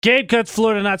Gabe cuts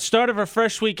Florida not start of our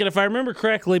fresh week, and if I remember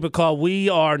correctly, McCall, we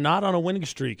are not on a winning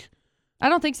streak. I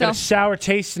don't think so. Got a sour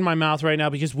taste in my mouth right now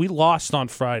because we lost on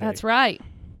Friday. That's right.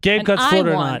 Gabe cuts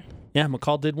Florida won. not. Yeah,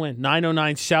 McCall did win.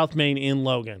 909 South Main in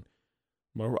Logan.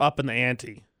 We're up in the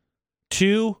ante.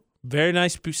 2 very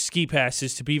nice ski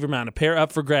passes to Beaver Mountain. A pair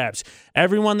up for grabs.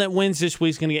 Everyone that wins this week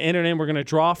is going to get entered in. We're going to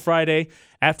draw Friday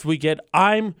after we get,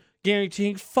 I'm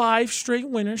guaranteeing 5 straight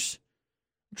winners.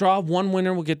 Draw 1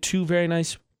 winner. We'll get 2 very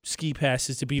nice ski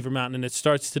passes to Beaver Mountain, and it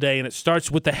starts today, and it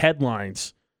starts with the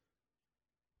headlines.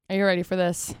 Are you ready for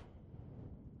this?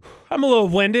 I'm a little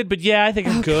winded, but yeah, I think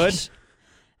I'm good. Gosh.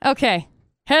 Okay.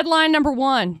 Headline number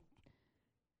 1.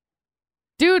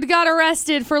 Dude got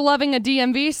arrested for loving a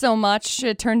DMV so much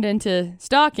it turned into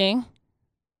stalking.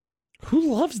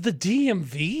 Who loves the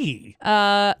DMV?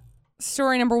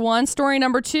 Story number 1. Story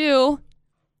number 2.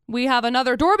 We have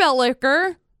another doorbell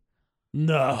licker.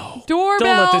 No. Doorbell.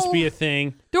 Don't let this be a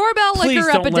thing. Doorbell Please licker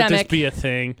don't epidemic. let this be a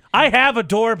thing. I have a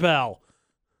doorbell.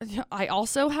 I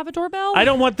also have a doorbell. I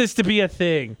don't want this to be a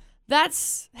thing.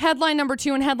 That's headline number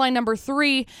 2 and headline number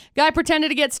 3. Guy pretended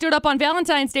to get stood up on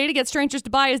Valentine's Day to get strangers to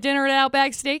buy his dinner at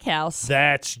Outback Steakhouse.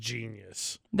 That's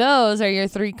genius. Those are your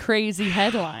 3 crazy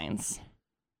headlines.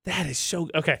 That is so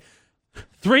okay.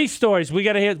 3 stories.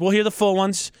 We'll hear the full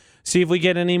ones. See if we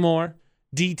get any more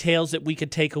details that we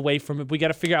could take away from it. We got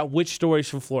to figure out which stories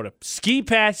from Florida. Ski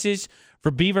passes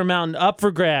for Beaver Mountain up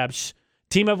for grabs.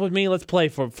 Team up with me. Let's play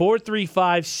for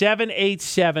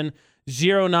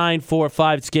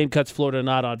 435-787-0945. It's Game Cuts Florida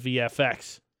not on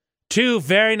VFX. 2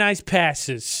 very nice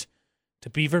passes to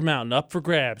Beaver Mountain up for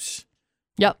grabs.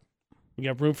 Yep. We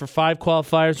got room for 5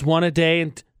 qualifiers, 1 a day,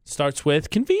 and starts with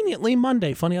conveniently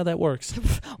Monday. Funny how that works.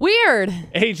 Weird.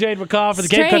 AJ and McCall for the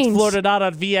Game Cuts Florida not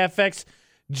on VFX.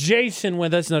 Jason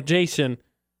with us. Now, Jason,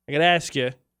 I got to ask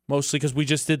you, mostly because we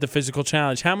just did the physical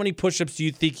challenge, how many push-ups do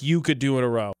you think you could do in a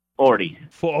row? 40.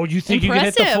 Oh, you think you can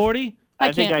hit the 40?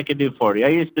 I think I could do 40. I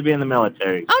used to be in the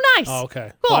military. Oh, nice. Oh,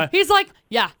 okay. Cool. Well, He's like,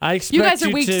 yeah. I expect you guys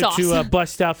are weak sauce. to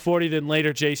bust out 40 then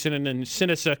later, Jason, and then send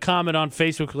us a comment on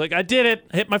Facebook like, I did it.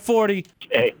 Hit my 40.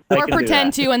 Okay, or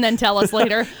pretend to and then tell us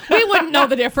later. We wouldn't know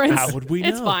the difference. How would we know?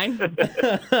 It's fine.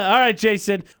 All right,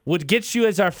 Jason. Would get you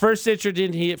as our first entered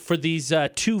in here for these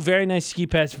 2 very nice ski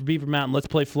passes for Beaver Mountain. Let's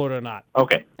play Florida or not.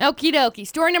 Okay. Okie dokie.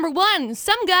 Story number 1.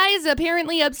 Some guy is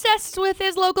apparently obsessed with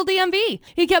his local DMV.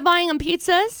 He kept buying him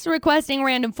pizzas, requesting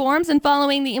random forms, and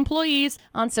following the employees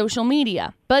on social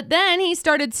media. But then he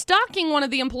started stalking one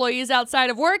of the employees outside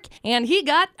of work, and he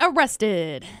got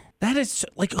arrested. That is,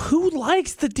 like, who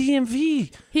likes the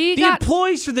DMV? The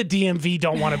employees for the DMV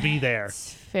don't want to be there.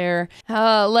 Fair.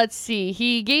 Let's see.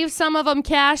 He gave some of them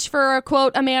cash for, a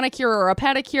quote, a manicure or a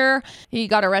pedicure. He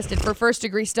got arrested for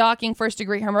first-degree stalking,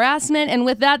 first-degree harassment, and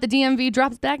with that, the DMV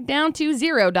drops back down to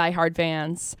 0 diehard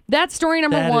fans. That's story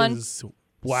number 1.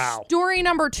 Wow. Story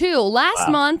number 2. Last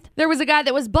month, there was a guy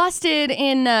that was busted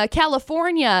in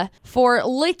California for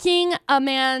licking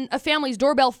a family's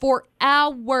doorbell for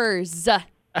hours.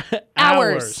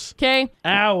 Hours. Okay?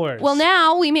 Hours. Well,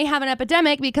 now we may have an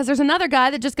epidemic because there's another guy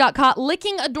that just got caught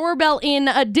licking a doorbell in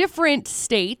a different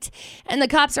state, and the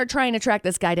cops are trying to track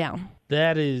this guy down.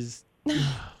 That is...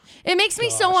 It makes me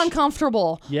so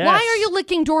uncomfortable. Yes. Why are you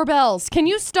licking doorbells? Can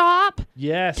you stop?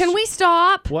 Yes. Can we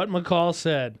stop? What McCall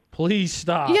said. Please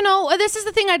stop. You know, this is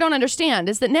the thing I don't understand,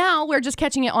 is that now we're just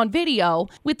catching it on video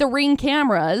with the Ring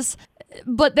cameras,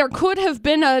 but there could have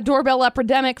been a doorbell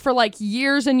epidemic for like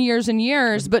years and years and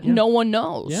years, but no one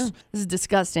knows. Yeah. This is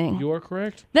disgusting. You are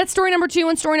correct. That's story number 2.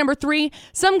 And story number 3.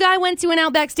 Some guy went to an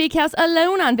Outback Steakhouse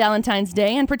alone on Valentine's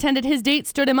Day and pretended his date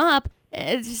stood him up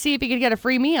to see if he could get a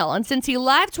free meal. And since he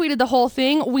live tweeted the whole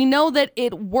thing, we know that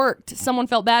it worked. Someone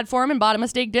felt bad for him and bought him a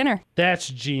steak dinner. That's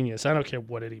genius. I don't care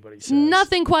what anybody says.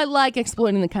 Nothing quite like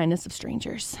exploiting the kindness of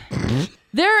strangers.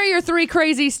 There are your 3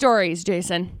 crazy stories,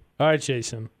 Jason. All right,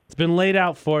 Jason. It's been laid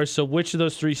out for us, so which of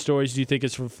those 3 stories do you think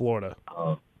is from Florida?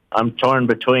 I'm torn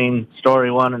between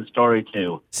story 1 and story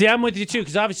 2. See, I'm with you, too,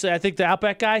 because obviously I think the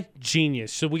Outback guy,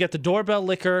 genius. So we got the doorbell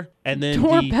licker and then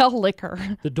Doorbell licker.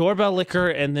 The doorbell licker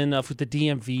and then with the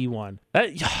DMV one.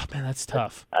 Man, that's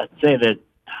tough. I'd say that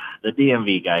the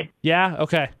DMV guy. Yeah?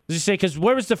 Okay. Just say, because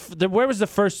where was the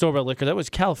first doorbell licker? That was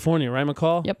California, right,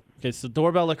 McCall? Yep. Okay, so the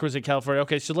doorbell licker was in California.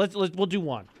 Okay, so we'll do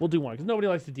one. We'll do one, because nobody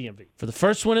likes the DMV. For the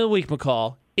first one of the week,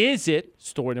 McCall, is it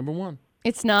story number 1?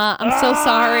 It's not. I'm so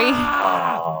sorry.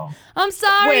 I'm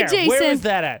sorry, Jason. Where is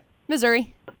that at?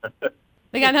 Missouri.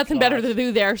 They got nothing better to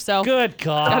do there, so. Good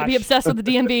God. Gotta be obsessed with the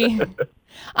DMV.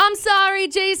 I'm sorry,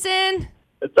 Jason.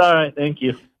 It's all right. Thank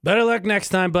you. Better luck next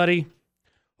time, buddy.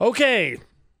 Okay.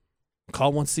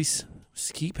 Call wants these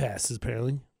ski passes,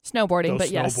 apparently. Snowboarding,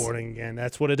 but yes. Snowboarding again.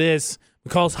 That's what it is.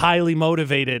 McCall's highly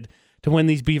motivated to win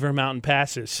these Beaver Mountain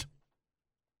passes.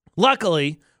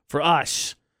 Luckily for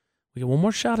us, we get one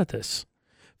more shot at this.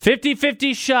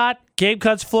 50-50 shot. Gabe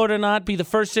Cuts, Florida not be the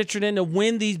first Citron to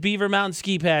win these Beaver Mountain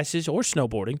ski passes or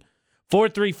snowboarding.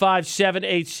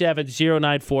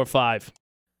 435-787-0945.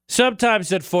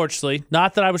 Sometimes, unfortunately,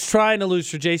 not that I was trying to lose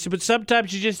for Jason, but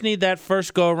sometimes you just need that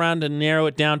first go around to narrow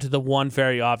it down to the one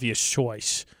very obvious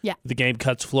choice. Yeah. The Game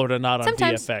Cuts Florida not on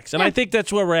Sometimes, VFX. And yeah. I think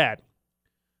that's where we're at.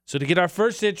 So to get our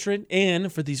first entrant in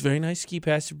for these very nice ski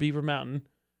passes for Beaver Mountain,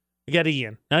 we got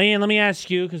Ian. Now, Ian, let me ask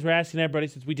you, because we're asking everybody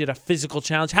since we did a physical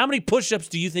challenge, how many push-ups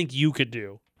do you think you could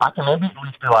do? I can maybe at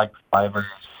least do like 5 or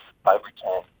 10.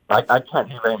 I can't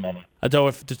do very many.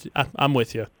 I'm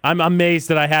with you. I'm amazed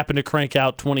that I happened to crank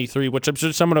out 23, which I'm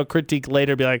sure someone will critique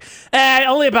later, be like,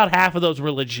 only about half of those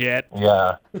were legit.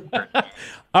 Yeah.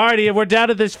 All right, Ian, we're down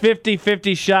to this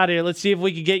 50-50 shot here. Let's see if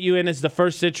we can get you in as the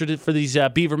first entrant for these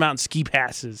Beaver Mountain ski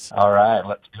passes. All right,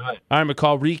 let's do it. All right,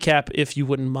 McCall, recap if you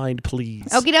wouldn't mind, please.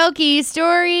 Okie dokie.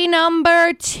 Story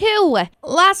number 2.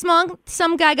 Last month,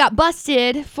 some guy got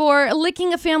busted for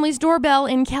licking a family's doorbell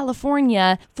in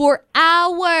California for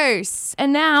hours.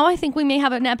 And now I think we may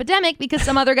have an epidemic because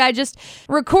some other guy just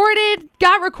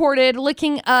got recorded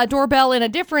licking a doorbell in a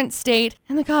different state,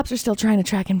 and the cops are still trying to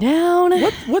track him down.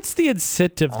 What's the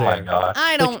incentive there? Oh my gosh.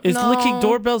 I don't Is know. licking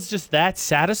doorbells just that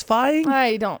satisfying?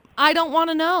 I don't want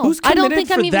to know. Who's I don't committed think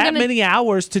for I'm even that gonna, many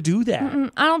hours to do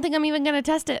that? I don't think I'm even going to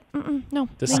test it. No.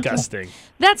 Disgusting.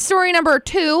 That's story number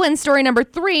 2. And story number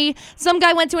 3, some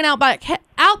guy went to an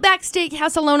Outback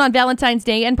Steakhouse alone on Valentine's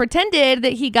Day and pretended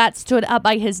that he got stood up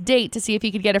by his date to see if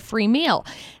he could get a free meal.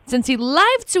 Since he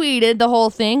live tweeted the whole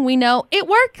thing, we know it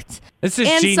worked. This is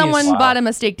and genius. someone bought him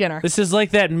a steak dinner. This is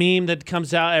like that meme that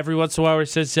comes out every once in a while where it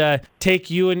says, have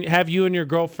you and your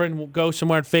girlfriend go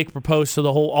somewhere and fake propose so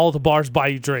all the bars buy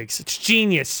you drinks. It's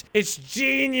genius. It's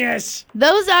genius.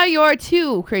 Those are your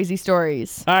 2 crazy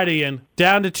stories. All right, Ian,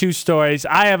 down to 2 stories.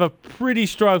 I have a pretty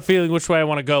strong feeling which way I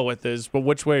want to go with this, but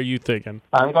which way are you thinking?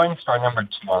 I'm going story number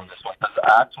 2 on this one because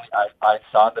actually I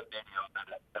saw the video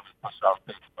that was posted on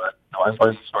Facebook. No, I'm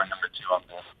going to story number 2 on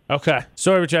this. Okay.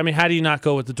 Sorry, Richard. I mean, how do you not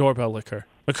go with the doorbell liquor?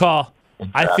 McCall,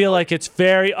 I Exactly. feel like it's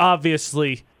very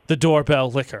obviously the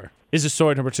doorbell liquor. Is it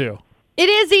story number 2? It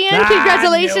is, Ian.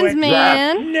 Congratulations,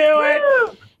 man. Knew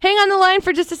it. Hang on the line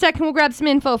for just a second. We'll grab some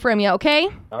info from you, okay?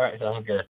 All right, sounds good.